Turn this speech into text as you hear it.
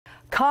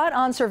Caught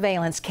on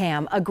surveillance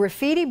cam, a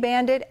graffiti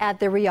bandit at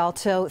the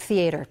Rialto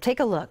Theatre.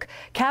 Take a look.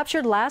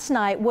 Captured last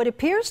night what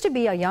appears to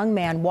be a young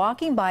man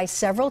walking by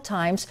several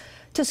times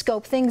to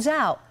scope things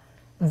out.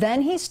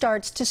 Then he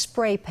starts to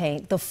spray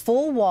paint the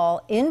full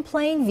wall in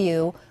plain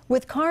view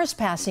with cars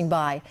passing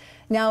by.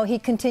 Now, he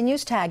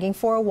continues tagging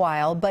for a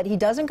while, but he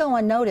doesn't go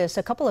unnoticed.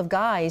 A couple of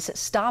guys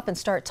stop and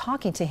start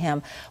talking to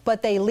him,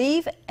 but they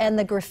leave and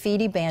the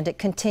graffiti bandit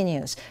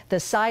continues. The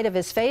side of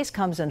his face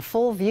comes in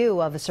full view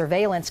of a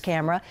surveillance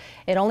camera.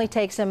 It only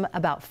takes him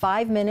about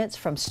 5 minutes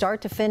from start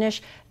to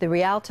finish. The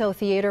Rialto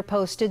Theatre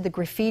posted the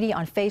graffiti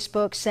on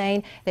Facebook,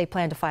 saying they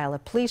plan to file a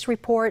police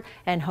report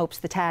and hopes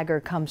the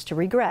tagger comes to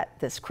regret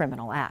this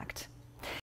criminal act.